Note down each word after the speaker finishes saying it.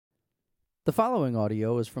The following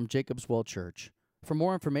audio is from Jacob's Well Church. For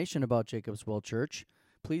more information about Jacob's Well Church,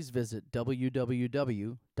 please visit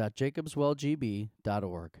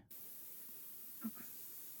www.jacobswellgb.org.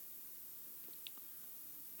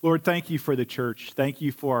 Lord, thank you for the church. Thank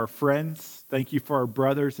you for our friends. Thank you for our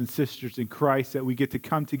brothers and sisters in Christ that we get to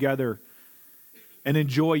come together and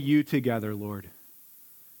enjoy you together, Lord.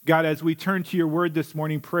 God, as we turn to your word this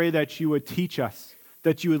morning, pray that you would teach us,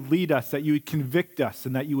 that you would lead us, that you would convict us,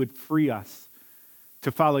 and that you would free us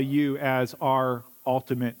to follow you as our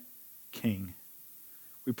ultimate King.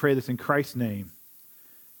 We pray this in Christ's name.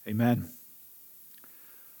 Amen.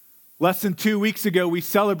 Less than 2 weeks ago, we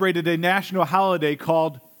celebrated a national holiday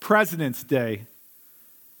called President's Day.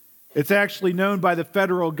 It's actually known by the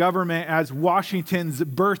federal government as Washington's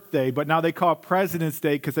birthday, but now they call it President's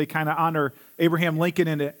Day because they kind of honor Abraham Lincoln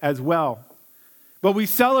in it as well. But we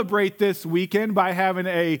celebrate this weekend by having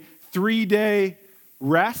a 3-day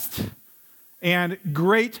rest and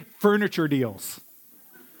great furniture deals.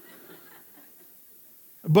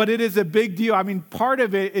 But it is a big deal. I mean, part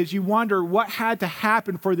of it is you wonder what had to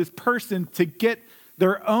happen for this person to get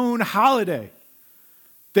their own holiday.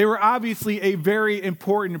 They were obviously a very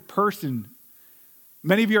important person.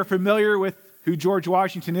 Many of you are familiar with who George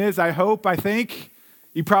Washington is, I think.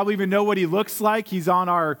 You probably even know what he looks like. He's on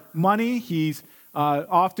our money. He's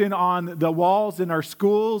often on the walls in our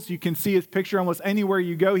schools. You can see his picture almost anywhere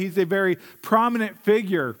you go. He's a very prominent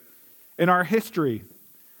figure in our history.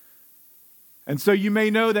 And so you may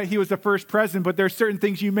know that he was the first president, but there are certain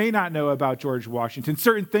things you may not know about George Washington,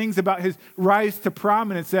 certain things about his rise to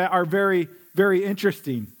prominence that are very, very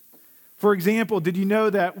interesting. For example, did you know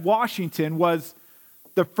that Washington was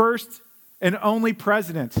the first and only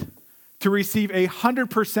president to receive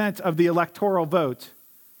 100% of the electoral vote?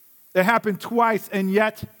 It happened twice, and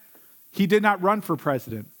yet he did not run for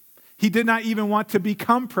president. He did not even want to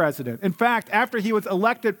become president. In fact, after he was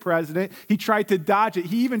elected president, he tried to dodge it.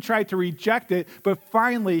 He even tried to reject it, but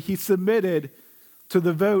finally he submitted to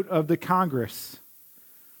the vote of the Congress.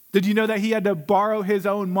 Did you know that he had to borrow his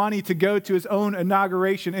own money to go to his own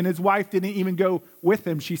inauguration, and his wife didn't even go with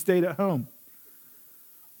him? She stayed at home.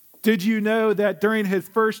 Did you know that during his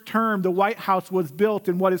first term, the White House was built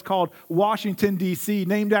in what is called Washington, D.C.,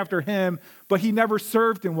 named after him, but he never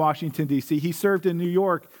served in Washington, D.C. He served in New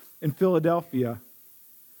York and Philadelphia.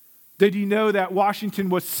 Did you know that Washington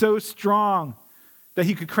was so strong that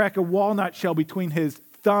he could crack a walnut shell between his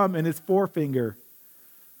thumb and his forefinger?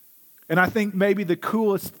 And I think maybe the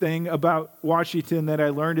coolest thing about Washington that I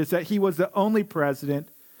learned is that he was the only president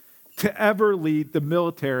to ever lead the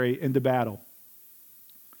military into battle.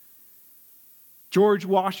 George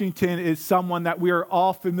Washington is someone that we are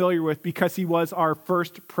all familiar with because he was our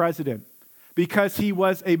first president, because he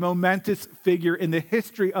was a momentous figure in the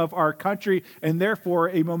history of our country and therefore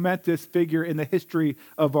a momentous figure in the history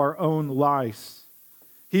of our own lives.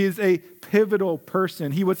 He is a pivotal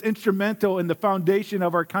person. He was instrumental in the foundation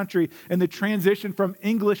of our country and the transition from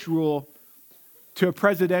English rule to a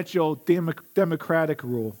presidential democratic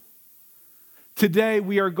rule. Today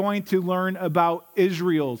we are going to learn about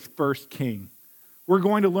Israel's first king. We're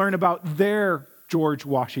going to learn about their George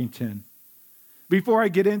Washington. Before I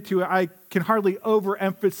get into it, I can hardly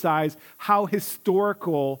overemphasize how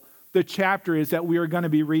historical the chapter is that we are going to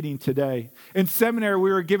be reading today. In seminary, we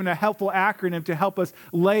were given a helpful acronym to help us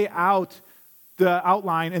lay out the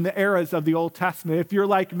outline and the eras of the Old Testament. If you're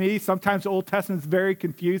like me, sometimes the Old Testament is very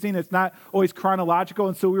confusing. It's not always chronological,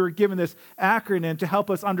 and so we were given this acronym to help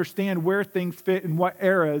us understand where things fit in what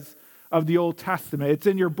eras of the Old Testament. It's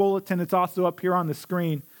in your bulletin. It's also up here on the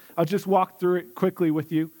screen. I'll just walk through it quickly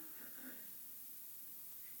with you.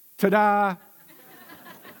 Ta-da!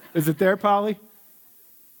 Is it there, Polly?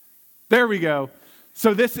 There we go.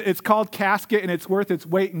 So it's called Casket, and it's worth its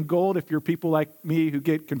weight in gold if you're people like me who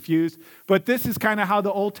get confused. But this is kind of how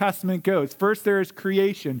the Old Testament goes. First, there's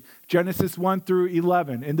creation, Genesis 1 through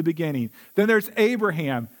 11 in the beginning. Then there's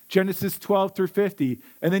Abraham, Genesis 12 through 50.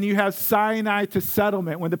 And then you have Sinai to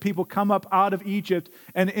settlement when the people come up out of Egypt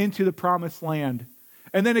and into the promised land.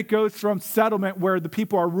 And then it goes from settlement where the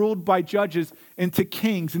people are ruled by judges into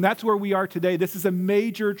kings. And that's where we are today. This is a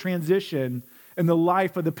major transition in the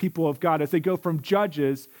life of the people of God as they go from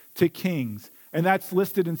judges to kings. And that's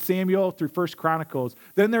listed in Samuel through 1 Chronicles.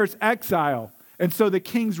 Then there's exile. And so the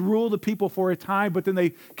kings rule the people for a time, but then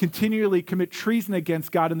they continually commit treason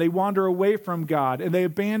against God, and they wander away from God, and they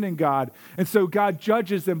abandon God. And so God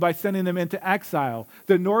judges them by sending them into exile.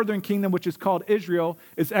 The northern kingdom, which is called Israel,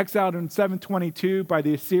 is exiled in 722 by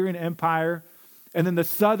the Assyrian Empire. And then the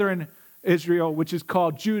southern Israel, which is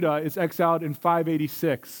called Judah, is exiled in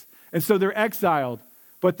 586. And so they're exiled.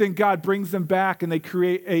 But then God brings them back and they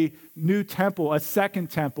create a new temple, a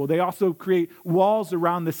second temple. They also create walls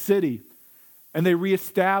around the city. And they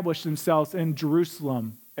reestablish themselves in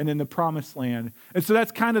Jerusalem and in the Promised Land. And so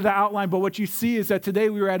that's kind of the outline. But what you see is that today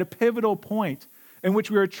we are at a pivotal point in which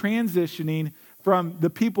we are transitioning from the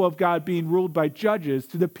people of God being ruled by judges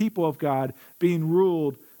to the people of God being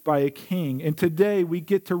ruled by a king. And today we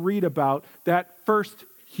get to read about that first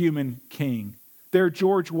human king, their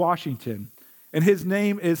George Washington. And his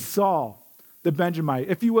name is Saul, the Benjaminite.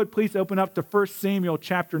 If you would, please open up to 1 Samuel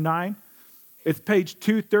chapter 9. It's page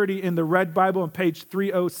 230 in the Red Bible and page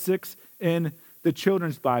 306 in the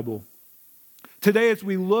Children's Bible. Today, as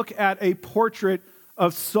we look at a portrait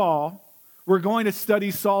of Saul, we're going to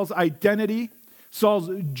study Saul's identity, Saul's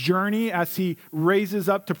journey as he raises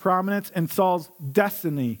up to prominence, and Saul's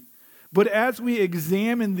destiny. But as we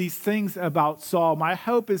examine these things about Saul, my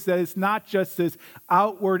hope is that it's not just this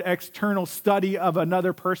outward, external study of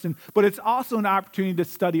another person, but it's also an opportunity to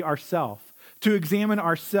study ourselves, to examine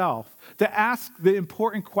ourselves, to ask the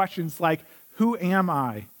important questions like, who am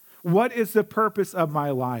I? What is the purpose of my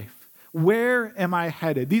life? Where am I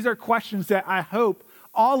headed? These are questions that I hope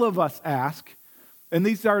all of us ask, and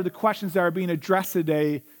these are the questions that are being addressed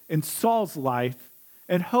today in Saul's life,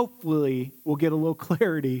 and hopefully we'll get a little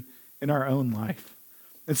clarity in our own life.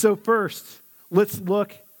 And so first, let's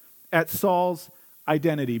look at Saul's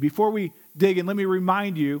identity. Before we dig in, let me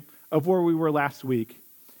remind you of where we were last week.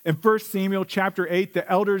 In 1 Samuel chapter 8, the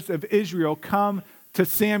elders of Israel come to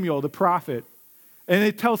Samuel, the prophet, and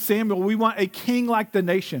they tell Samuel, we want a king like the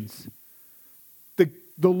nations.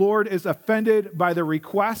 The Lord is offended by the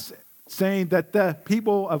request, saying that the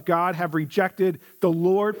people of God have rejected the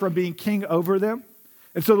Lord from being king over them.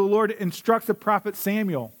 And so the Lord instructs the prophet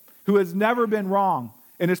Samuel, who has never been wrong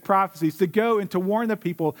in his prophecies, to go and to warn the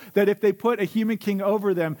people that if they put a human king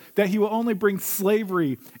over them, that he will only bring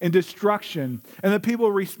slavery and destruction. And the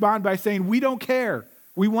people respond by saying, we don't care.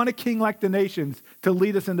 We want a king like the nations to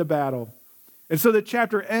lead us into battle. And so the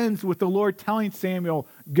chapter ends with the Lord telling Samuel,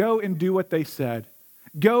 go and do what they said.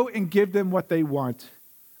 Go and give them what they want.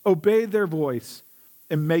 Obey their voice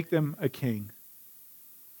and make them a king.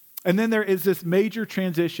 And then there is this major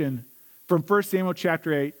transition from 1 Samuel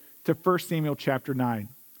chapter 8 to 1 Samuel chapter 9.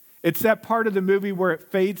 It's that part of the movie where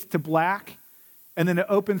it fades to black and then it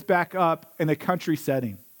opens back up in a country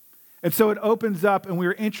setting. And so it opens up and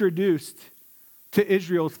we're introduced to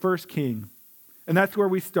Israel's first king. And that's where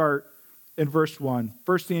we start in verse 1,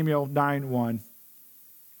 1 Samuel 9:1.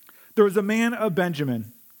 There was a man of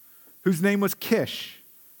Benjamin whose name was Kish,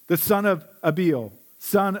 the son of Abiel,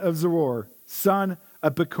 son of Zeror, son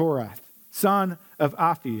of Bechorath, son of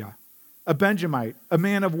Aphiah, a Benjamite, a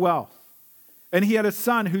man of wealth. And he had a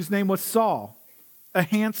son whose name was Saul, a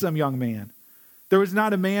handsome young man. There was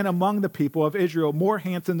not a man among the people of Israel more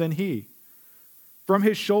handsome than he. From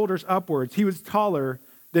his shoulders upwards, he was taller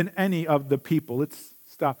than any of the people. Let's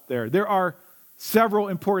stop there. There are several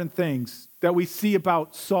important things that we see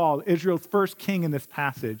about Saul, Israel's first king in this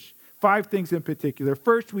passage. 5 things in particular.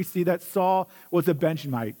 First, we see that Saul was a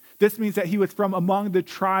Benjaminite. This means that he was from among the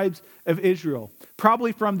tribes of Israel,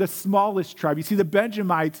 probably from the smallest tribe. You see, the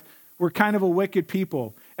Benjamites were kind of a wicked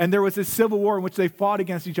people, and there was a civil war in which they fought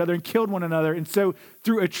against each other and killed one another. And so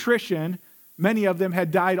through attrition, many of them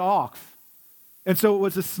had died off. And so it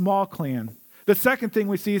was a small clan. The second thing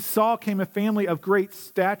we see is Saul came a family of great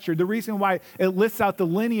stature. The reason why it lists out the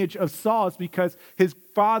lineage of Saul is because his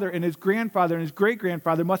father and his grandfather and his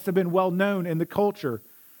great-grandfather must have been well known in the culture.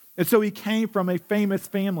 And so he came from a famous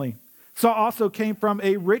family. Saul also came from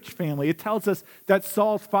a rich family. It tells us that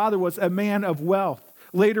Saul's father was a man of wealth.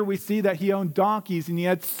 Later we see that he owned donkeys and he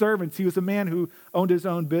had servants. He was a man who owned his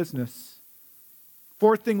own business.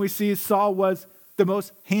 Fourth thing we see is Saul was the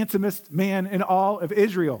most handsomest man in all of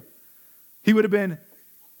Israel. He would have been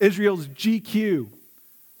Israel's GQ,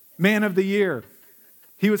 man of the year.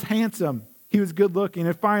 He was handsome. He was good looking.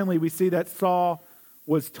 And finally, we see that Saul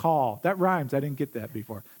was tall. That rhymes. I didn't get that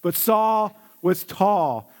before. But Saul was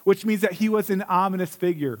tall, which means that he was an ominous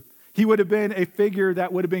figure. He would have been a figure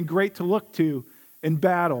that would have been great to look to in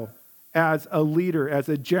battle as a leader, as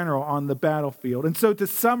a general on the battlefield. And so to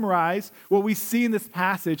summarize, what we see in this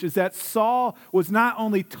passage is that Saul was not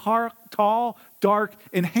only tall, dark,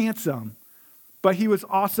 and handsome, but he was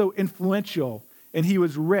also influential and he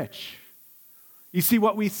was rich. You see,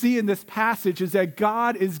 what we see in this passage is that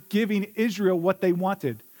God is giving Israel what they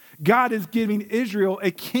wanted. God is giving Israel a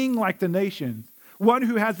king like the nations, one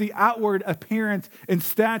who has the outward appearance and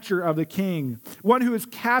stature of the king, one who is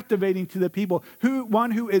captivating to the people, one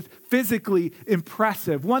who is physically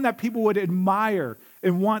impressive, one that people would admire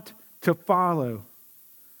and want to follow.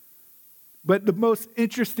 But the most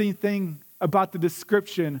interesting thing about the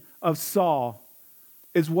description of Saul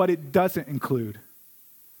is what it doesn't include.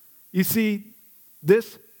 You see,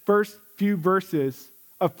 this first few verses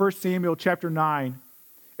of 1 Samuel chapter 9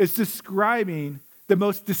 is describing the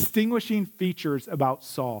most distinguishing features about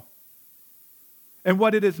Saul. And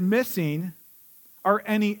what it is missing are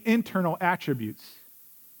any internal attributes.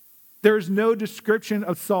 There is no description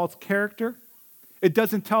of Saul's character. It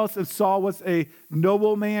doesn't tell us if Saul was a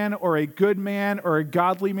noble man or a good man or a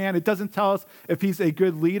godly man. It doesn't tell us if he's a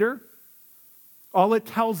good leader. All it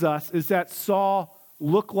tells us is that Saul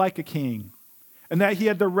looked like a king and that he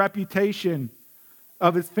had the reputation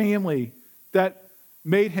of his family that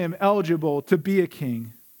made him eligible to be a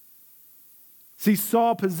king. See,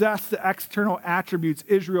 Saul possessed the external attributes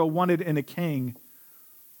Israel wanted in a king,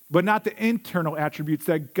 but not the internal attributes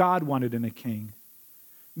that God wanted in a king.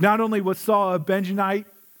 Not only was Saul a Benjaminite,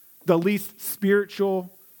 the least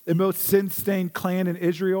spiritual and most sin-stained clan in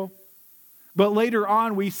Israel, but later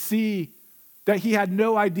on we see that he had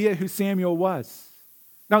no idea who Samuel was.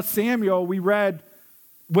 Now Samuel, we read,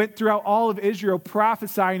 went throughout all of Israel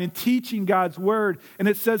prophesying and teaching God's word. And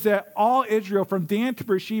it says that all Israel from Dan to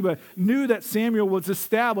Beersheba knew that Samuel was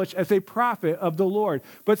established as a prophet of the Lord.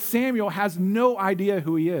 But Samuel has no idea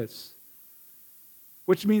who he is,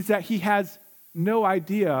 which means that he has no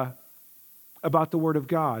idea about the word of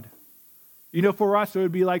God. You know, for us, it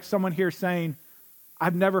would be like someone here saying,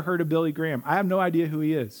 I've never heard of Billy Graham. I have no idea who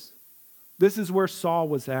he is. This is where Saul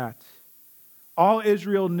was at. All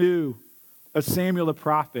Israel knew of Samuel the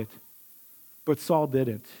prophet, but Saul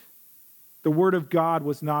didn't. The word of God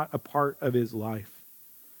was not a part of his life.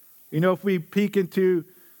 You know, if we peek into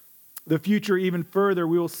the future even further,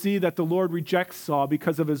 we will see that the Lord rejects Saul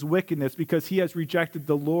because of his wickedness, because he has rejected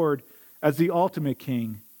the Lord as the ultimate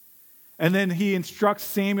king. And then he instructs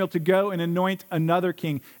Samuel to go and anoint another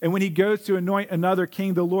king. And when he goes to anoint another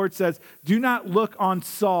king, the Lord says, do not look on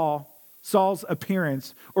Saul's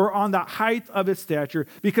appearance, or on the height of his stature,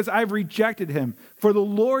 because I've rejected him. For the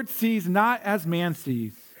Lord sees not as man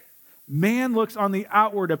sees. Man looks on the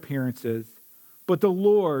outward appearances, but the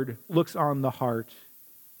Lord looks on the heart.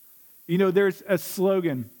 You know, there's a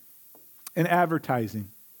slogan in advertising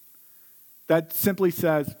that simply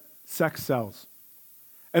says, sex sells.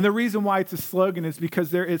 And the reason why it's a slogan is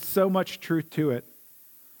because there is so much truth to it.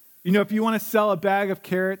 You know, if you want to sell a bag of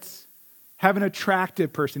carrots, have an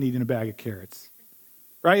attractive person eating a bag of carrots,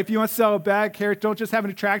 right? If you want to sell a bag of carrots, don't just have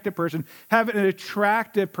an attractive person. Have an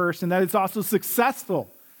attractive person that is also successful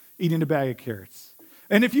eating a bag of carrots.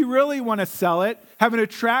 And if you really want to sell it, have an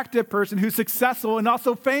attractive person who's successful and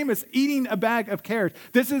also famous eating a bag of carrots.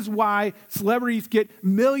 This is why celebrities get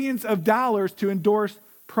millions of dollars to endorse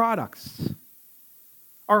products.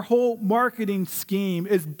 Our whole marketing scheme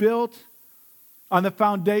is built on the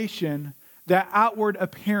foundation that outward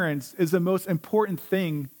appearance is the most important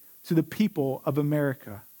thing to the people of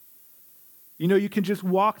America. You know, you can just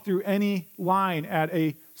walk through any line at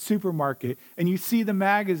a supermarket and you see the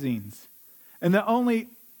magazines. And the only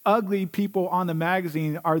ugly people on the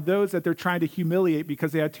magazine are those that they're trying to humiliate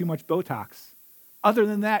because they had too much Botox. Other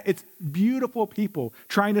than that, it's beautiful people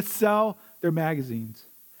trying to sell their magazines.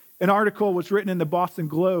 An article was written in the Boston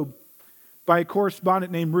Globe by a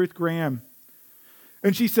correspondent named Ruth Graham.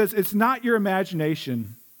 And she says, it's not your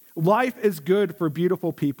imagination. Life is good for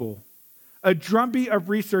beautiful people. A drumbeat of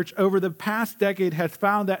research over the past decade has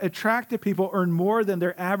found that attractive people earn more than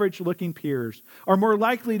their average-looking peers, are more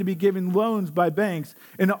likely to be given loans by banks,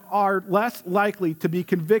 and are less likely to be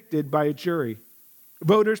convicted by a jury.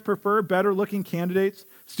 Voters prefer better-looking candidates.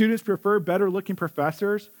 Students prefer better-looking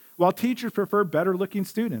professors, while teachers prefer better-looking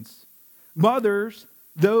students. Mothers,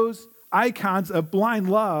 those icons of blind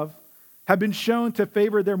love, have been shown to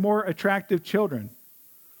favor their more attractive children.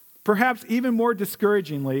 Perhaps even more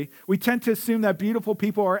discouragingly, we tend to assume that beautiful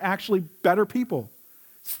people are actually better people.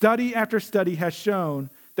 Study after study has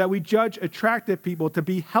shown that we judge attractive people to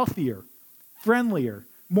be healthier, friendlier,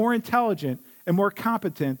 more intelligent, and more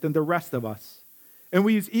competent than the rest of us. And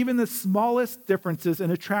we use even the smallest differences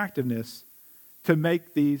in attractiveness to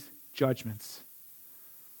make these judgments.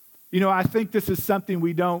 You know, I think this is something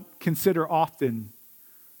we don't consider often,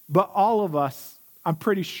 but all of us, I'm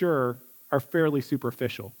pretty sure, are fairly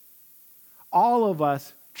superficial. All of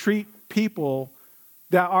us treat people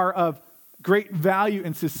that are of great value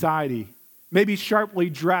in society, maybe sharply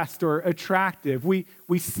dressed or attractive. We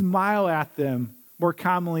smile at them more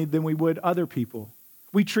commonly than we would other people.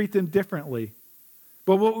 We treat them differently.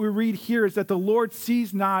 But what we read here is that the Lord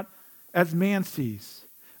sees not as man sees.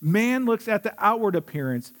 Man looks at the outward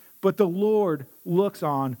appearance, but the Lord looks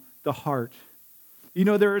on the heart. You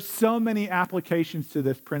know, there are so many applications to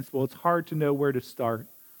this principle. It's hard to know where to start.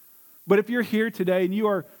 But if you're here today and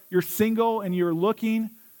you're single and you're looking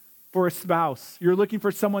for a spouse, you're looking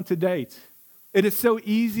for someone to date, it is so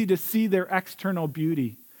easy to see their external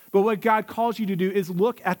beauty. But what God calls you to do is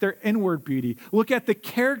look at their inward beauty. Look at the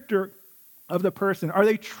character of the person. Are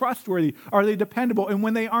they trustworthy? Are they dependable? And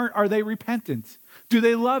when they aren't, are they repentant? Do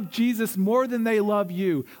they love Jesus more than they love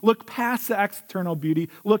you? Look past the external beauty.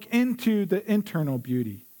 Look into the internal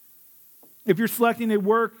beauty. If you're selecting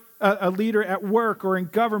a leader at work or in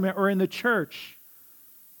government or in the church,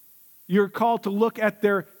 you're called to look at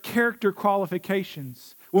their character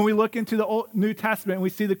qualifications. When we look into the New Testament and we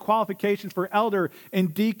see the qualifications for elder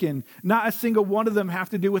and deacon, not a single one of them have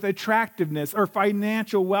to do with attractiveness or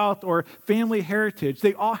financial wealth or family heritage.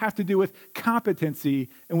 They all have to do with competency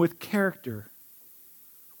and with character.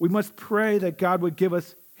 We must pray that God would give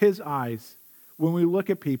us his eyes when we look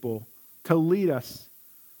at people to lead us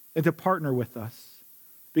and to partner with us,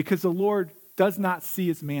 because the Lord does not see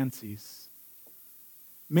as man sees.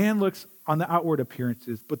 Man looks on the outward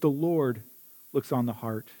appearances, but the Lord looks on the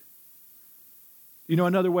heart. You know,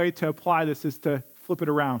 another way to apply this is to flip it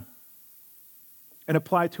around and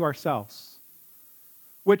apply it to ourselves.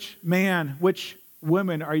 Which man, which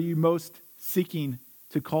woman are you most seeking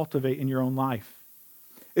to cultivate in your own life?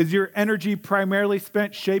 Is your energy primarily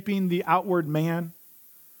spent shaping the outward man?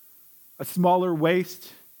 A smaller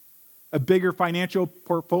waist, a bigger financial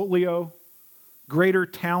portfolio, greater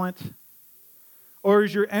talent? Or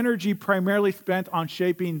is your energy primarily spent on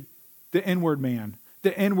shaping the inward man,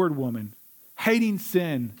 the inward woman, hating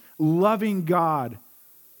sin, loving God,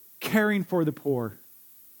 caring for the poor?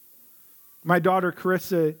 My daughter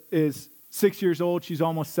Carissa is 6 years old. She's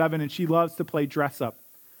almost 7, and she loves to play dress up.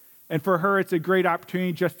 And for her, it's a great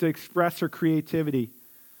opportunity just to express her creativity.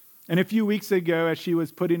 And a few weeks ago, as she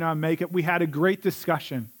was putting on makeup, we had a great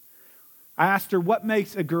discussion. I asked her, what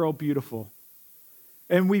makes a girl beautiful?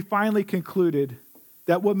 And we finally concluded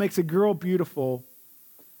that what makes a girl beautiful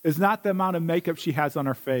is not the amount of makeup she has on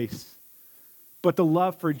her face, but the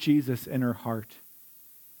love for Jesus in her heart.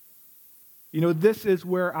 You know, this is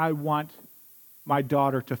where I want my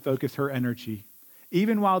daughter to focus her energy,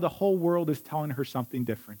 even while the whole world is telling her something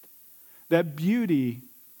different. That beauty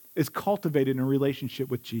is cultivated in a relationship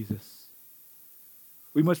with Jesus.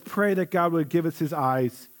 We must pray that God would give us his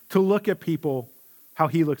eyes to look at people how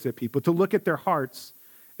he looks at people, to look at their hearts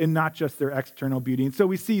and not just their external beauty. And so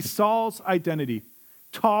we see Saul's identity: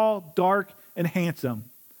 tall, dark, and handsome,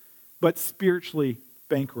 but spiritually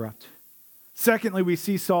bankrupt. Secondly, we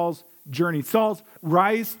see Saul's journey. Saul's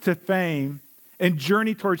rise to fame and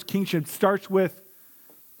journey towards kingship starts with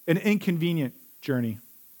an inconvenient journey.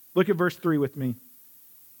 Look at verse 3 with me.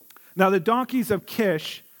 Now the donkeys of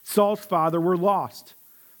Kish, Saul's father, were lost.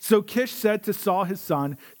 So Kish said to Saul his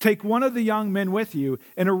son, take one of the young men with you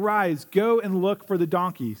and arise, go and look for the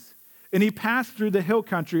donkeys. And he passed through the hill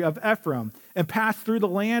country of Ephraim and passed through the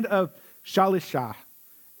land of Shalishah,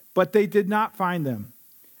 but they did not find them.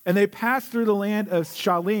 And they passed through the land of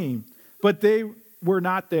Shalim, but they were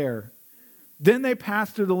not there. Then they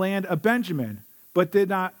passed through the land of Benjamin, but did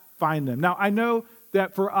not find them. Now, I know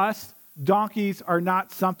that for us, donkeys are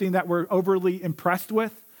not something that we're overly impressed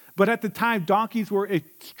with. But at the time, donkeys were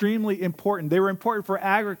extremely important. They were important for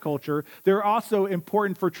agriculture. They were also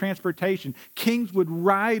important for transportation. Kings would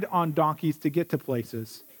ride on donkeys to get to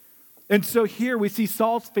places. And so here we see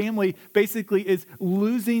Saul's family basically is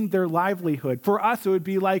losing their livelihood. For us, it would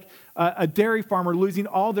be like a dairy farmer losing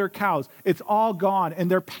all their cows. It's all gone,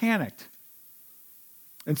 and they're panicked.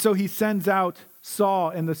 And so he sends out Saul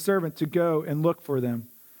and the servant to go and look for them.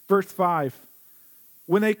 Verse 5,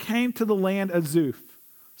 when they came to the land of Zuph,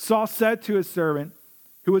 Saul said to his servant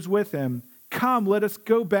who was with him, come, let us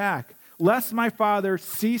go back, lest my father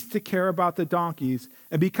cease to care about the donkeys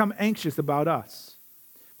and become anxious about us.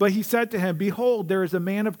 But he said to him, behold, there is a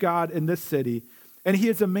man of God in this city, and he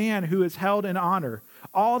is a man who is held in honor.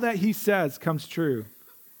 All that he says comes true.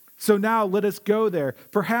 So now let us go there.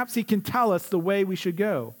 Perhaps he can tell us the way we should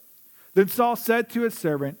go. Then Saul said to his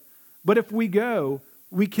servant, but if we go,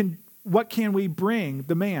 what can we bring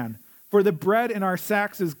the man? For the bread in our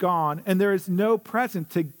sacks is gone, and there is no present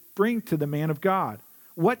to bring to the man of God.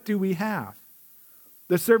 What do we have?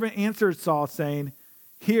 The servant answered Saul, saying,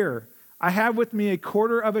 here, I have with me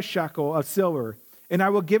 1/4 shekel of silver, and I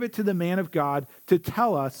will give it to the man of God to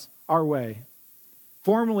tell us our way.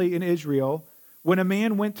 Formerly in Israel, when a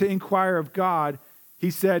man went to inquire of God,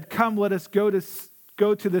 he said, come, let us go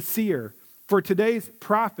to the seer. For today's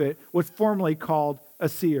prophet was formerly called a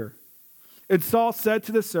seer. And Saul said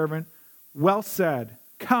to the servant, well said,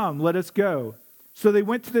 come, let us go. So they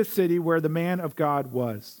went to the city where the man of God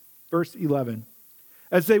was. Verse 11.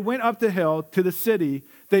 As they went up the hill to the city,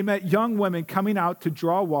 they met young women coming out to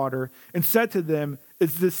draw water and said to them,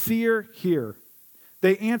 "Is the seer here?"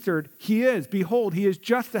 They answered, "He is. Behold, he is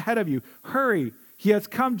just ahead of you. Hurry, he has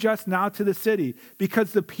come just now to the city,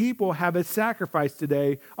 because the people have a sacrifice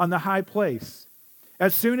today on the high place.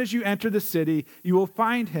 As soon as you enter the city, you will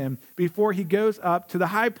find him before he goes up to the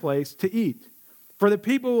high place to eat. For the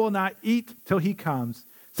people will not eat till he comes,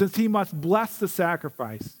 since he must bless the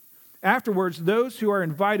sacrifice. Afterwards, those who are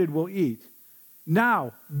invited will eat.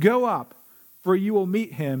 Now, go up, for you will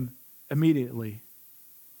meet him immediately."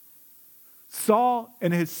 Saul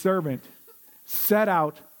and his servant set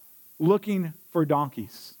out looking for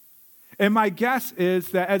donkeys. And my guess is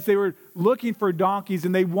that as they were looking for donkeys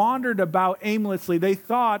and they wandered about aimlessly, they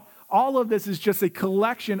thought all of this is just a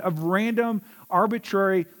collection of random,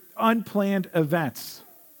 arbitrary, unplanned events.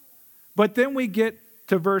 But then we get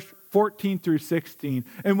to verse 14 through 16.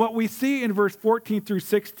 And what we see in verse 14 through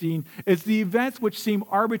 16 is the events which seem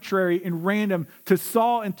arbitrary and random to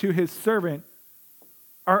Saul and to his servant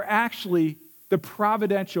are actually the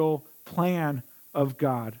providential plan of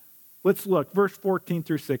God. Let's look, verse 14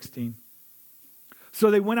 through 16. So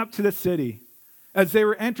they went up to the city. As they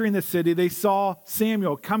were entering the city, they saw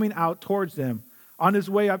Samuel coming out towards them on his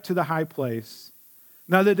way up to the high place.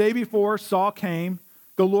 Now the day before Saul came,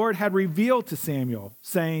 the Lord had revealed to Samuel,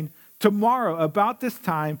 saying, "Tomorrow, about this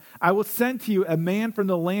time, I will send to you a man from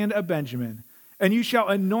the land of Benjamin, and you shall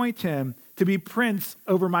anoint him to be prince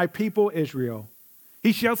over my people Israel.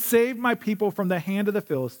 He shall save my people from the hand of the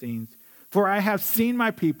Philistines, for I have seen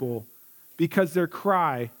my people, because their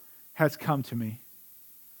cry has come to me."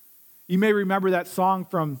 You may remember that song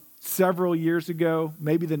from several years ago,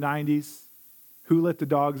 maybe the 90s, "Who Let the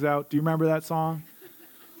Dogs Out?" Do you remember that song?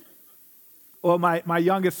 Well, my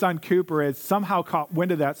youngest son, Cooper, has somehow caught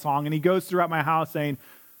wind of that song, and he goes throughout my house saying,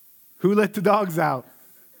 "Who let the dogs out?"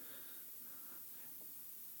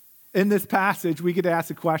 In this passage, we get to ask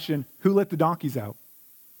the question, who let the donkeys out?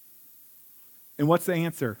 And what's the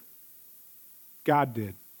answer? God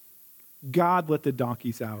did. God let the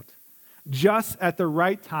donkeys out, just at the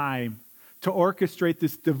right time to orchestrate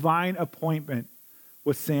this divine appointment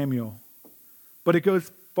with Samuel. But it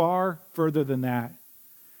goes far further than that.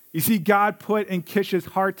 You see, God put in Kish's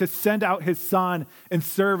heart to send out his son and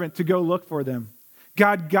servant to go look for them.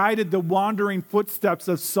 God guided the wandering footsteps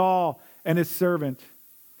of Saul and his servant.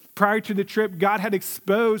 Prior to the trip, God had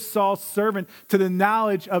exposed Saul's servant to the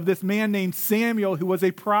knowledge of this man named Samuel, who was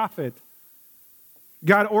a prophet.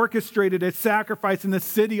 God orchestrated a sacrifice in the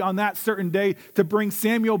city on that certain day to bring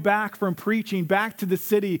Samuel back from preaching back to the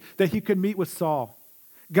city that he could meet with Saul.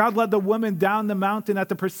 God led the woman down the mountain at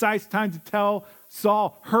the precise time to tell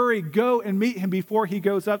Saul, "Hurry, go and meet him before he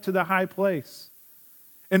goes up to the high place."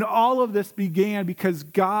 And all of this began because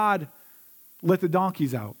God let the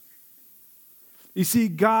donkeys out. You see,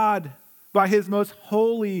 God, by his most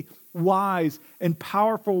holy, wise, and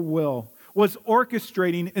powerful will, was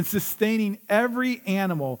orchestrating and sustaining every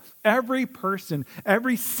animal, every person,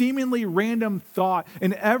 every seemingly random thought,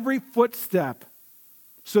 and every footstep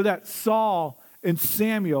so that Saul and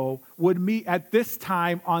Samuel would meet at this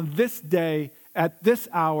time, on this day, at this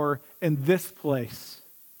hour, in this place.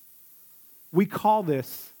 We call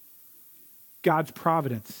this God's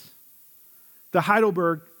providence. The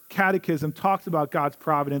Heidelberg Catechism talks about God's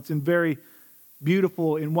providence in very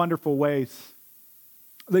beautiful and wonderful ways.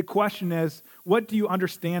 The question is, what do you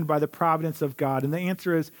understand by the providence of God? And the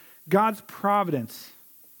answer is, God's providence,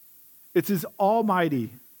 it's his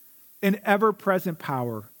almighty and ever-present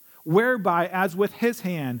power, whereby, as with his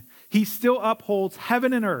hand, he still upholds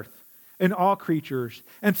heaven and earth and all creatures,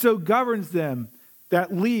 and so governs them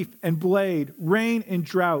that leaf and blade, rain and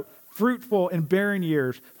drought, fruitful and barren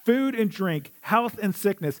years, food and drink, health and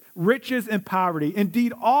sickness, riches and poverty.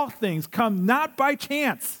 Indeed, all things come not by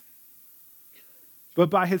chance, but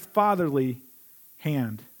by his fatherly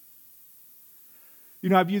hand. You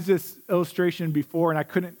know, I've used this illustration before, and I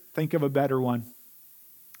couldn't think of a better one.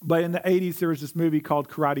 But in the 80s, there was this movie called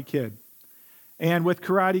Karate Kid. And with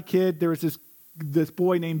Karate Kid, there was this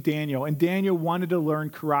boy named Daniel. And Daniel wanted to learn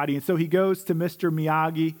karate. And so he goes to Mr.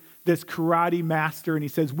 Miyagi, this karate master, and he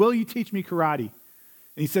says, "Will you teach me karate?" And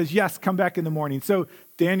he says, "Yes, come back in the morning." So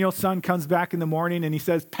Daniel's son comes back in the morning, and he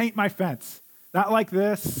says, "Paint my fence. Not like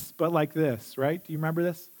this, but like this," right? Do you remember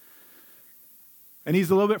this? And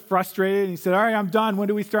he's a little bit frustrated, and he said, "All right, I'm done. When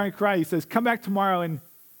do we start on karate?" He says, "Come back tomorrow,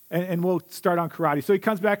 and we'll start on karate." So he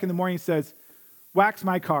comes back in the morning and says, "Wax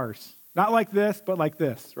my cars. Not like this, but like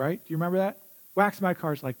this," right? Do you remember that? Wax my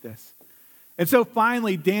cars like this. And so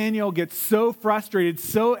finally, Daniel gets so frustrated,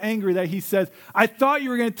 so angry that he says, I thought you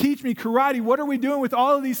were going to teach me karate. What are we doing with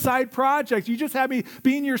all of these side projects? You just have me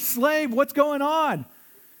being your slave. What's going on?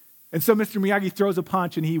 And so Mr. Miyagi throws a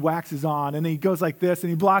punch and he waxes on. And then he goes like this and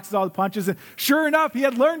he blocks all the punches. And sure enough, he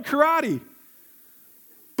had learned karate.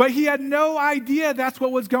 But he had no idea that's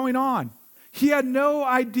what was going on. He had no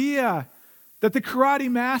idea that the karate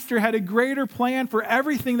master had a greater plan for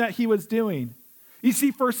everything that he was doing. You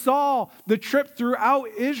see, for Saul, the trip throughout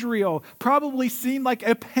Israel probably seemed like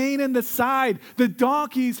a pain in the side. The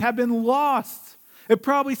donkeys have been lost. It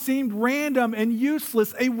probably seemed random and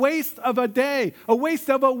useless, a waste of a day, a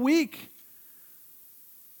waste of a week.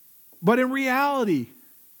 But in reality,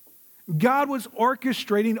 God was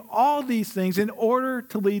orchestrating all these things in order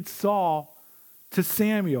to lead Saul to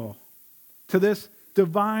Samuel, to this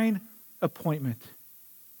divine appointment.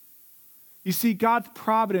 You see, God's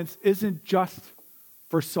providence isn't just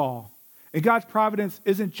for Saul. And God's providence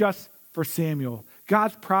isn't just for Samuel.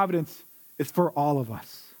 God's providence is for all of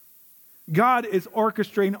us. God is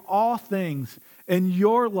orchestrating all things in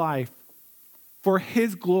your life for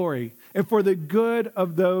his glory and for the good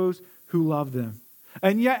of those who love them.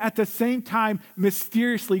 And yet at the same time,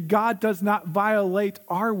 mysteriously, God does not violate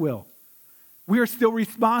our will. We are still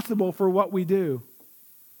responsible for what we do.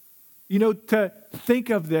 You know, to think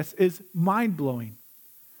of this is mind-blowing.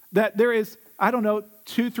 That there is,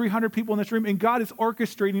 200-300 people in this room, and God is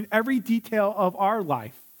orchestrating every detail of our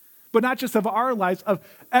life. But not just of our lives, of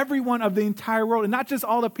everyone of the entire world. And not just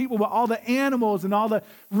all the people, but all the animals and all the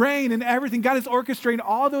rain and everything. God is orchestrating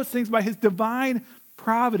all those things by his divine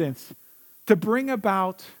providence to bring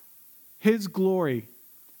about his glory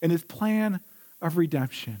and his plan of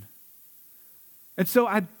redemption. And so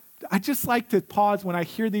I just like to pause when I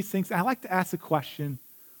hear these things. I like to ask the question,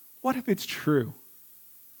 what if it's true?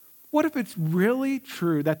 What if it's really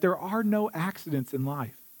true that there are no accidents in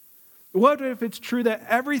life? What if it's true that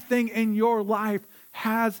everything in your life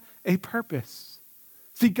has a purpose?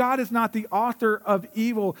 See, God is not the author of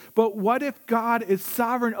evil, but what if God is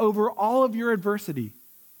sovereign over all of your adversity?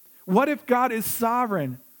 What if God is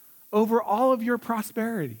sovereign over all of your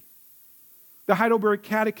prosperity? The Heidelberg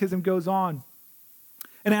Catechism goes on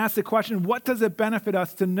and asks the question, what does it benefit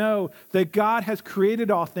us to know that God has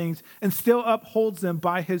created all things and still upholds them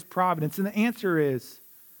by his providence? And the answer is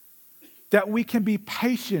that we can be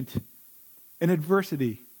patient in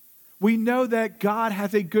adversity. We know that God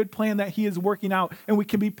has a good plan that he is working out, and we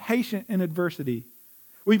can be patient in adversity.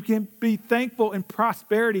 We can be thankful in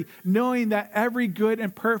prosperity, knowing that every good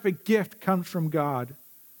and perfect gift comes from God.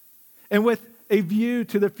 And with a view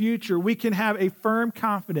to the future, we can have a firm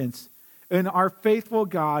confidence in our faithful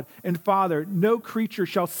God and Father. No creature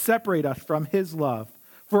shall separate us from his love,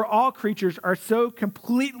 for all creatures are so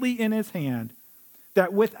completely in his hand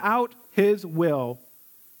that without his will,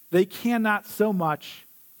 they cannot so much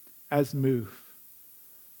as move.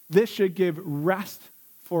 This should give rest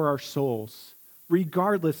for our souls,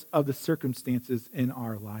 regardless of the circumstances in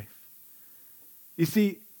our life. You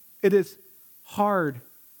see, it is hard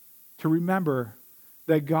to remember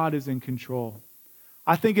that God is in control.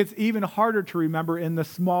 I think it's even harder to remember in the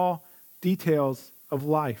small details of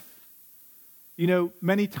life. You know,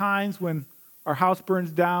 many times when our house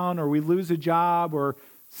burns down or we lose a job or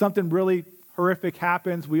something really horrific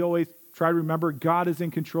happens, we always try to remember God is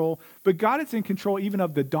in control. But God is in control even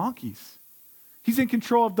of the donkeys. He's in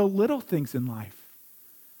control of the little things in life.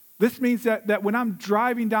 This means that when I'm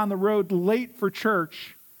driving down the road late for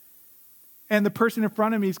church and the person in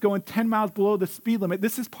front of me is going 10 miles below the speed limit,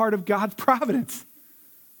 this is part of God's providence.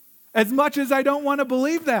 As much as I don't want to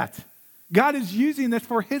believe that, God is using this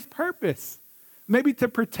for his purpose. Maybe to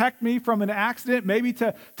protect me from an accident, maybe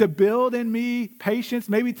to build in me patience,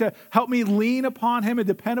 maybe to help me lean upon him and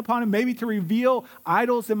depend upon him, maybe to reveal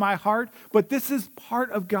idols in my heart. But this is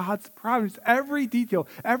part of God's providence. Every detail,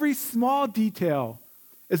 every small detail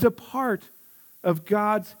is a part of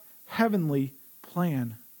God's heavenly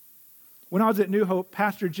plan. When I was at New Hope,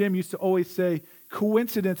 Pastor Jim used to always say,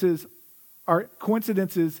 coincidences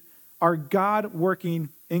are God working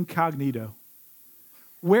incognito.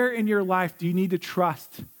 Where in your life do you need to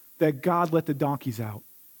trust that God let the donkeys out?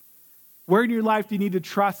 Where in your life do you need to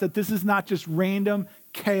trust that this is not just random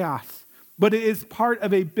chaos, but it is part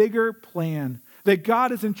of a bigger plan, that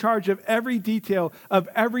God is in charge of every detail of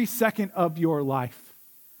every second of your life?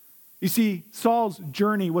 You see, Saul's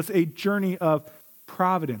journey was a journey of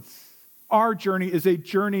providence. Our journey is a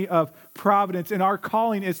journey of providence, and our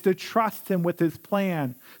calling is to trust him with his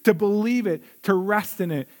plan, to believe it, to rest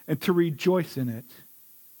in it, and to rejoice in it.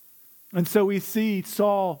 And so we see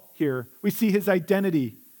Saul here. We see his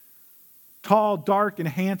identity, tall, dark, and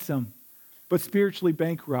handsome. but spiritually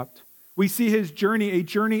bankrupt. We see his journey, a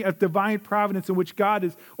journey of divine providence in which God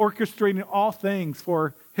is orchestrating all things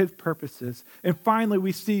for his purposes. And finally,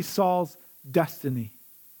 we see Saul's destiny.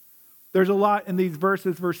 There's a lot in these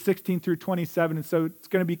verses, verse 16 through 27, and so it's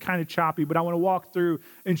going to be kind of choppy, but I want to walk through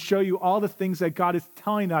and show you all the things that God is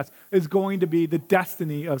telling us is going to be the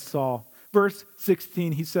destiny of Saul. Verse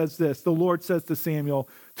 16, he says this, the Lord says to Samuel,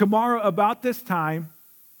 "Tomorrow about this time,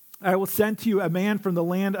 I will send to you a man from the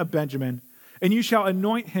land of Benjamin, and you shall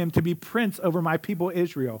anoint him to be prince over my people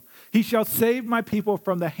Israel. He shall save my people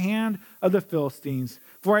from the hand of the Philistines,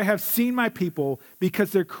 for I have seen my people,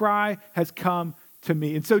 because their cry has come to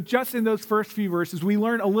me." And so just in those first few verses, we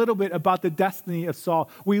learn a little bit about the destiny of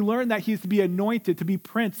Saul. We learn that he's to be anointed, to be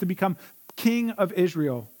prince, to become king of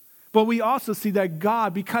Israel. But we also see that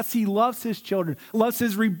God, because he loves his children, loves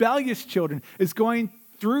his rebellious children, is going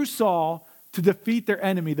through Saul to defeat their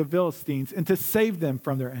enemy, the Philistines, and to save them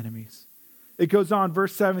from their enemies. It goes on,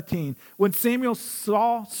 verse 17. When Samuel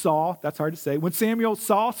saw Saul, that's hard to say, when Samuel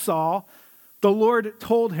saw Saul, the Lord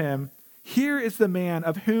told him, "Here is the man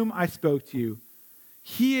of whom I spoke to you.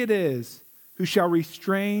 He it is who shall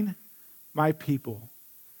restrain my people."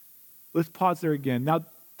 Let's pause there again. Now,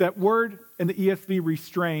 that word in the ESV,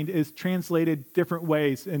 restrained, is translated different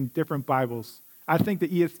ways in different Bibles. I think the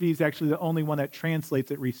ESV is actually the only one that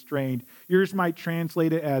translates it restrained. Yours might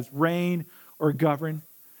translate it as reign or govern.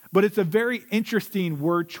 But it's a very interesting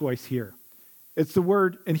word choice here. It's the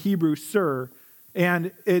word in Hebrew, sir,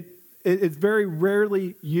 and it's very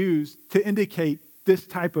rarely used to indicate this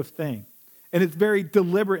type of thing. And it's very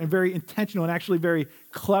deliberate and very intentional and actually very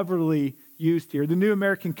cleverly used here. The New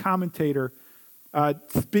American Commentator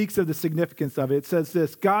speaks of the significance of it. It says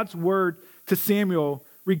this, God's word to Samuel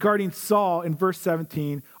regarding Saul in verse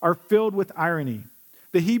 17 are filled with irony.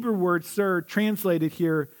 The Hebrew word, sir, translated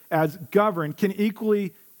here as govern, can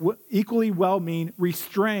equally well mean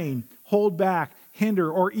restrain, hold back,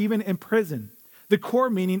 hinder, or even imprison. The core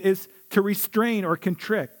meaning is to restrain or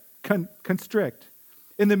constrict.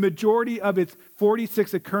 In the majority of its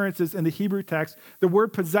 46 occurrences in the Hebrew text, the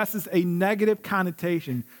word possesses a negative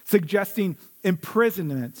connotation, suggesting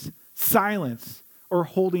imprisonment, silence, or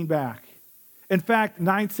holding back. In fact,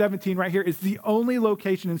 9:17 right here is the only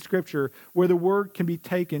location in Scripture where the word can be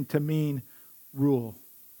taken to mean rule.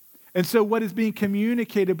 And so what is being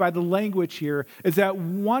communicated by the language here is that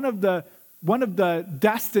one of the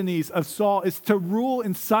destinies of Saul is to rule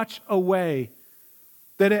in such a way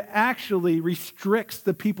that it actually restricts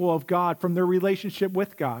the people of God from their relationship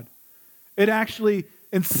with God. It actually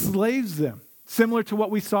enslaves them, similar to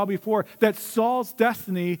what we saw before, that Saul's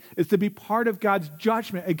destiny is to be part of God's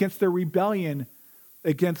judgment against their rebellion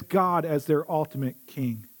against God as their ultimate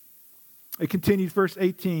king. It continues, verse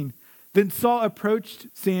 18. Then Saul approached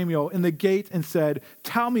Samuel in the gate and said,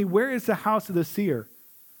 "Tell me, where is the house of the seer?"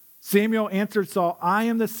 Samuel answered Saul, "I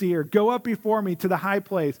am the seer. Go up before me to the high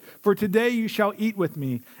place, for today you shall eat with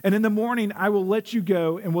me, and in the morning I will let you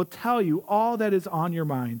go and will tell you all that is on your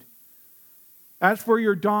mind. As for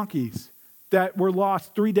your donkeys that were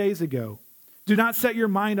lost 3 days ago, do not set your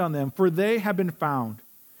mind on them, for they have been found.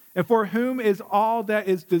 And for whom is all that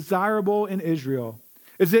is desirable in Israel?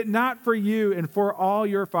 Is it not for you and for all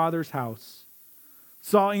your father's house?"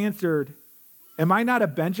 Saul answered, "Am I not a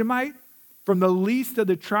Benjamite from the least of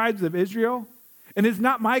the tribes of Israel? And is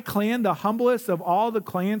not my clan the humblest of all the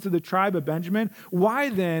clans of the tribe of Benjamin? Why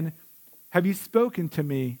then have you spoken to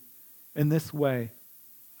me in this way?"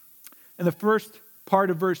 In the first part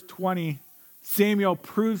of verse 20, Samuel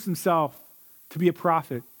proves himself to be a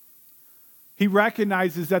prophet. He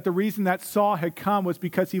recognizes that the reason that Saul had come was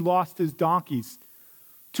because he lost his donkeys.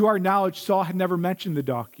 To our knowledge, Saul had never mentioned the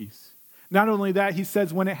donkeys. Not only that, he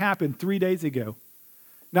says when it happened 3 days ago.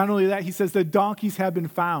 Not only that, he says the donkeys have been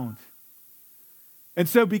found. And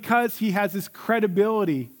so because he has this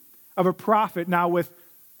credibility of a prophet now with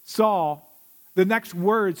Saul, the next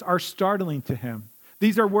words are startling to him.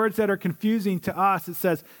 These are words that are confusing to us. It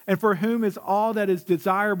says, "And for whom is all that is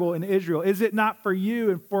desirable in Israel? Is it not for you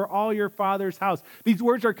and for all your father's house?" These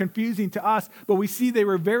words are confusing to us, but we see they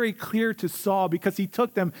were very clear to Saul because he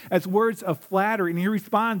took them as words of flattery. And he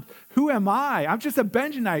responds, "Who am I? I'm just a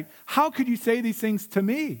Benjaminite. How could you say these things to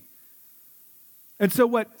me?" And so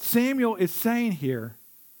what Samuel is saying here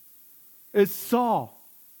is, Saul,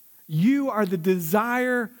 you are the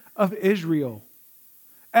desire of Israel.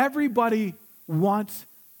 Everybody wants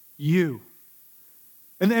you.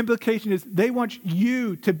 And the implication is they want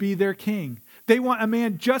you to be their king. They want a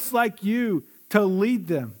man just like you to lead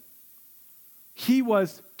them. He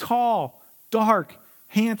was tall, dark,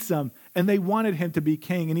 handsome, and they wanted him to be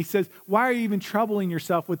king. And he says, "Why are you even troubling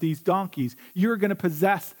yourself with these donkeys? You're going to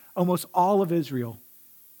possess almost all of Israel.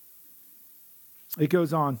 It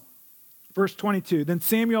goes on. Verse 22, then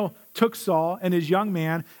Samuel took Saul and his young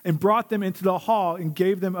man and brought them into the hall and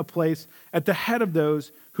gave them a place at the head of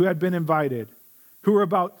those who had been invited, who were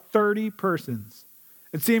about 30 persons.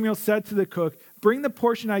 And Samuel said to the cook, bring the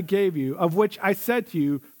portion I gave you, of which I said to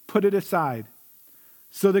you, put it aside.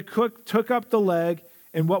 So the cook took up the leg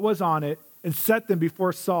and what was on it and set them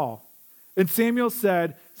before Saul. And Samuel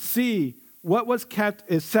said, see, what was kept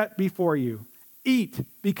is set before you. Eat,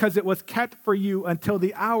 because it was kept for you until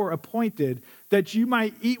the hour appointed, that you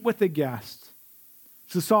might eat with the guests.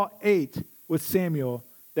 So Saul ate with Samuel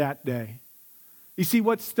that day. You see,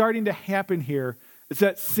 what's starting to happen here is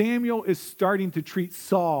that Samuel is starting to treat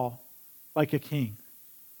Saul like a king.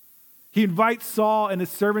 He invites Saul and his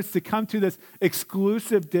servants to come to this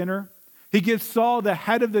exclusive dinner. He gives Saul the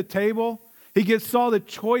head of the table. He gives Saul the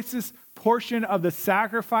choicest portion of the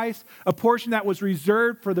sacrifice, a portion that was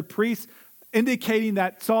reserved for the priests, indicating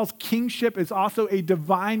that Saul's kingship is also a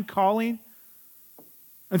divine calling.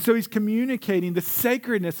 And so he's communicating the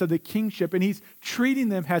sacredness of the kingship, and he's treating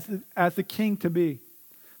them as the king to be.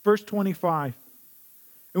 Verse 25,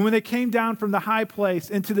 and when they came down from the high place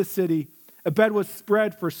into the city, a bed was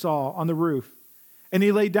spread for Saul on the roof, and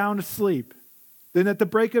he lay down to sleep. Then at the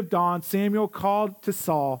break of dawn, Samuel called to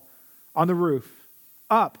Saul on the roof,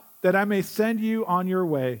 up, that I may send you on your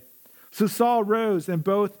way. So Saul rose, and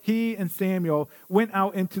both he and Samuel went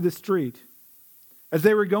out into the street. As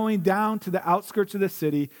they were going down to the outskirts of the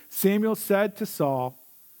city, Samuel said to Saul,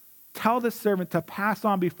 tell the servant to pass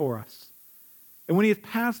on before us. And when he has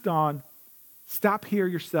passed on, stop here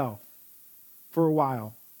yourself for a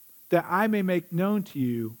while, that I may make known to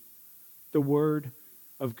you the word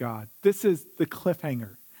of God. This is the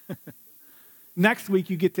cliffhanger. Next week,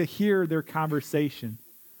 you get to hear their conversation.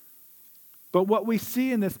 But what we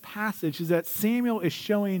see in this passage is that Samuel is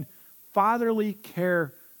showing fatherly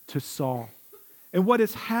care to Saul. And what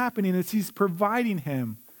is happening is he's providing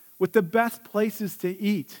him with the best places to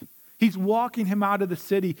eat. He's walking him out of the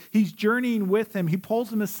city. He's journeying with him. He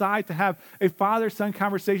pulls him aside to have a father-son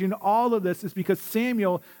conversation. All of this is because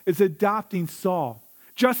Samuel is adopting Saul,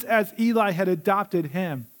 just as Eli had adopted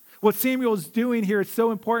him. What Samuel is doing here is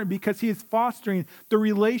so important because he is fostering the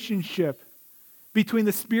relationship between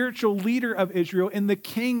the spiritual leader of Israel and the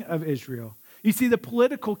king of Israel. You see, the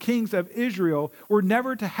political kings of Israel were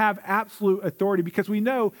never to have absolute authority because we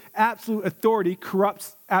know absolute authority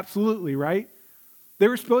corrupts absolutely, right? They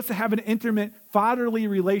were supposed to have an intimate fatherly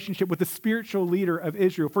relationship with the spiritual leader of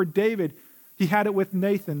Israel. For David, he had it with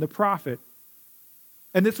Nathan, the prophet.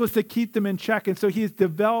 And this was to keep them in check. And so he is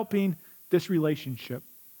developing this relationship.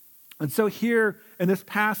 And so here in this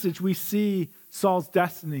passage, we see Saul's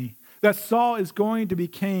destiny. That Saul is going to be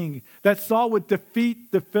king, that Saul would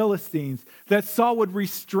defeat the Philistines, that Saul would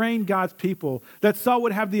restrain God's people, that Saul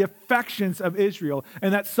would have the affections of Israel,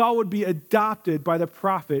 and that Saul would be adopted by the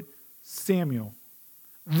prophet Samuel.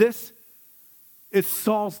 This is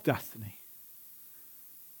Saul's destiny.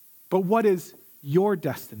 But what is your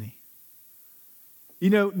destiny? You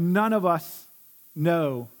know, none of us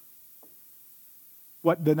know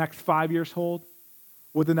what the next 5 years hold.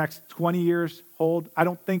 What the next 20 years hold. I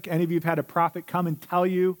don't think any of you have had a prophet come and tell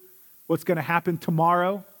you what's going to happen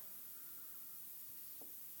tomorrow.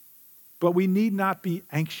 But we need not be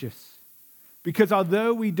anxious, because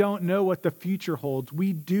although we don't know what the future holds,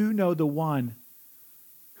 we do know the one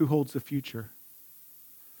who holds the future.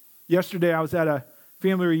 Yesterday, I was at a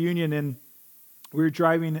family reunion, and we were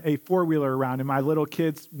driving a four-wheeler around, and my little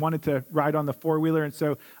kids wanted to ride on the four-wheeler, and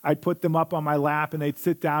so I'd put them up on my lap, and they'd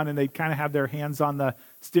sit down, and they'd kind of have their hands on the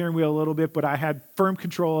steering wheel a little bit, but I had firm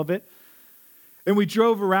control of it. And we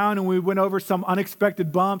drove around, and we went over some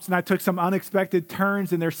unexpected bumps, and I took some unexpected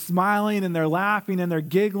turns, and they're smiling, and they're laughing, and they're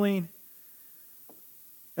giggling.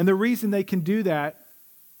 And the reason they can do that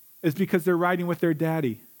is because they're riding with their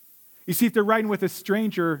daddy. You see, if they're riding with a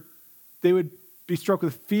stranger, they would be struck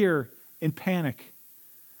with fear and panic.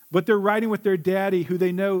 But they're riding with their daddy, who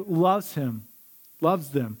they know loves them,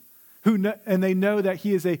 and they know that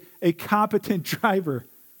he is a competent driver.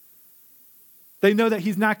 They know that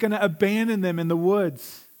he's not going to abandon them in the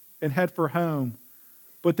woods and head for home,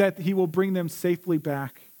 but that he will bring them safely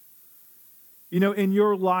back. You know, in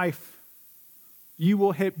your life, you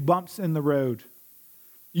will hit bumps in the road.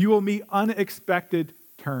 You will meet unexpected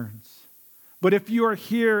turns. But if you are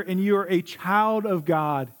here and you are a child of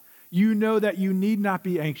God, you know that you need not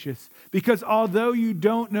be anxious, because although you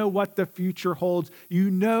don't know what the future holds, you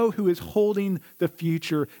know who is holding the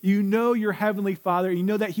future. You know your heavenly Father. You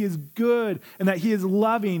know that he is good, and that he is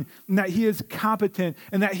loving, and that he is competent,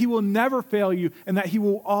 and that he will never fail you, and that he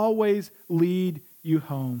will always lead you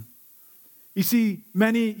home. You see,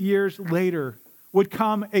 many years later would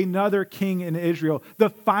come another king in Israel, the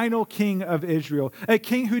final king of Israel, a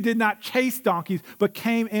king who did not chase donkeys, but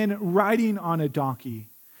came in riding on a donkey.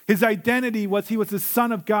 His identity was he was the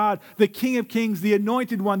Son of God, the King of Kings, the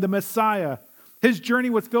Anointed One, the Messiah. His journey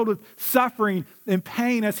was filled with suffering and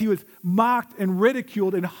pain as he was mocked and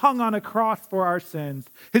ridiculed and hung on a cross for our sins.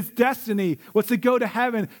 His destiny was to go to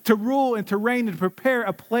heaven, to rule and to reign and to prepare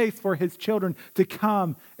a place for his children to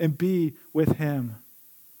come and be with him.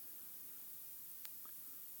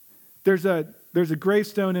 There's a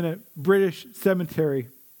gravestone in a British cemetery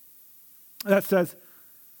that says,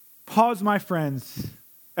 "Pause, my friends,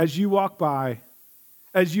 as you walk by.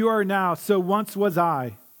 As you are now, so once was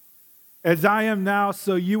I. As I am now,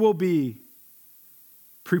 so you will be.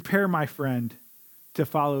 Prepare, my friend, to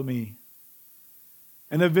follow me."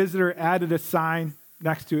 And the visitor added a sign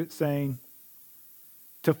next to it saying,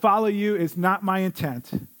 "To follow you is not my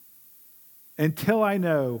intent until I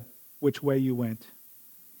know which way you went."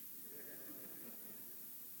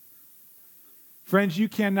 Friends, you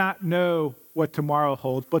cannot know what tomorrow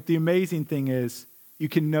holds, but the amazing thing is you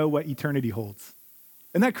can know what eternity holds.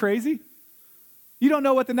 Isn't that crazy? You don't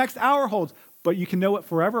know what the next hour holds, but you can know what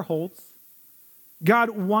forever holds. God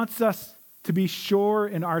wants us to be sure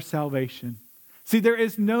in our salvation. See, there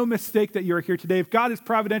is no mistake that you're here today. If God is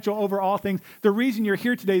providential over all things, the reason you're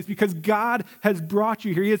here today is because God has brought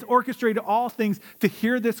you here. He has orchestrated all things to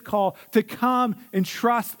hear this call, to come and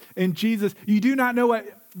trust in Jesus. You do not know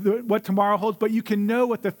what tomorrow holds, but you can know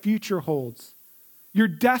what the future holds. Your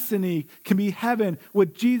destiny can be heaven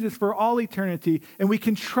with Jesus for all eternity, and we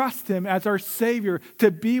can trust him as our Savior to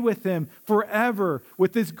be with him forever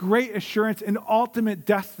with this great assurance and ultimate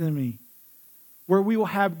destiny where we will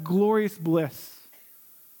have glorious bliss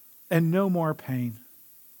and no more pain.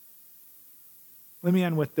 Let me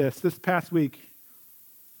end with this. This past week,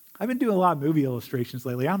 I've been doing a lot of movie illustrations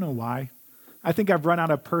lately. I don't know why. I think I've run out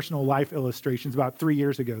of personal life illustrations about 3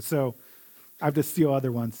 years ago, so I have to steal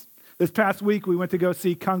other ones. This past week, we went to go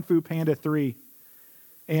see Kung Fu Panda 3,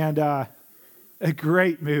 and a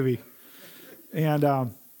great movie. And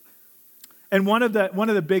one of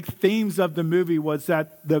the big themes of the movie was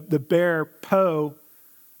that the bear, Po,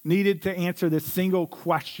 needed to answer this single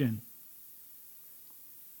question: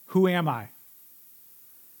 who am I?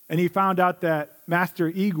 And he found out that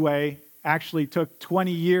Master Igwe actually took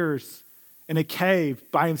 20 years in a cave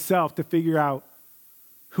by himself to figure out,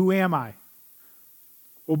 who am I?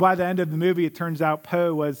 Well, by the end of the movie, it turns out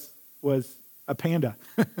Po was a panda.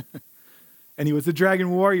 And he was a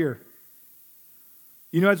dragon warrior.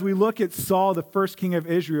 You know, as we look at Saul, the first king of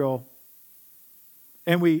Israel,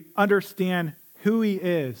 and we understand who he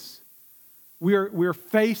is, we're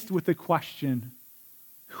faced with the question,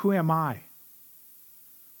 who am I?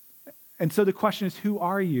 And so the question is, who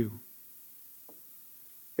are you?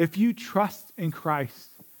 If you trust in Christ,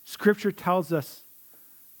 Scripture tells us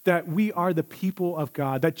that we are the people of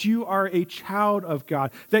God, that you are a child of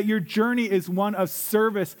God, that your journey is one of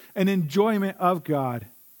service and enjoyment of God,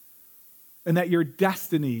 and that your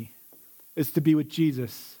destiny is to be with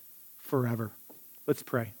Jesus forever. Let's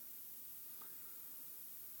pray.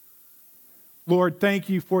 Lord, thank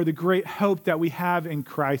you for the great hope that we have in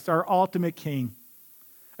Christ, our ultimate King,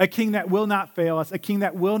 a King that will not fail us, a King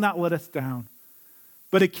that will not let us down,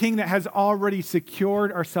 but a King that has already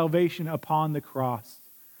secured our salvation upon the cross.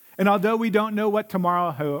 And although we don't know what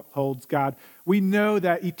tomorrow holds, God, we know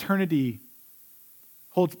that eternity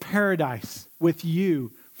holds paradise with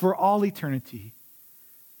you for all eternity.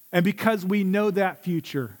 And because we know that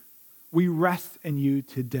future, we rest in you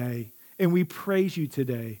today. And we praise you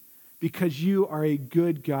today because you are a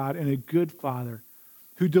good God and a good Father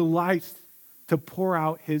who delights to pour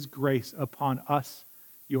out his grace upon us,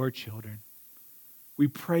 your children. We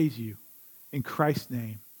praise you in Christ's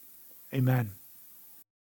name. Amen.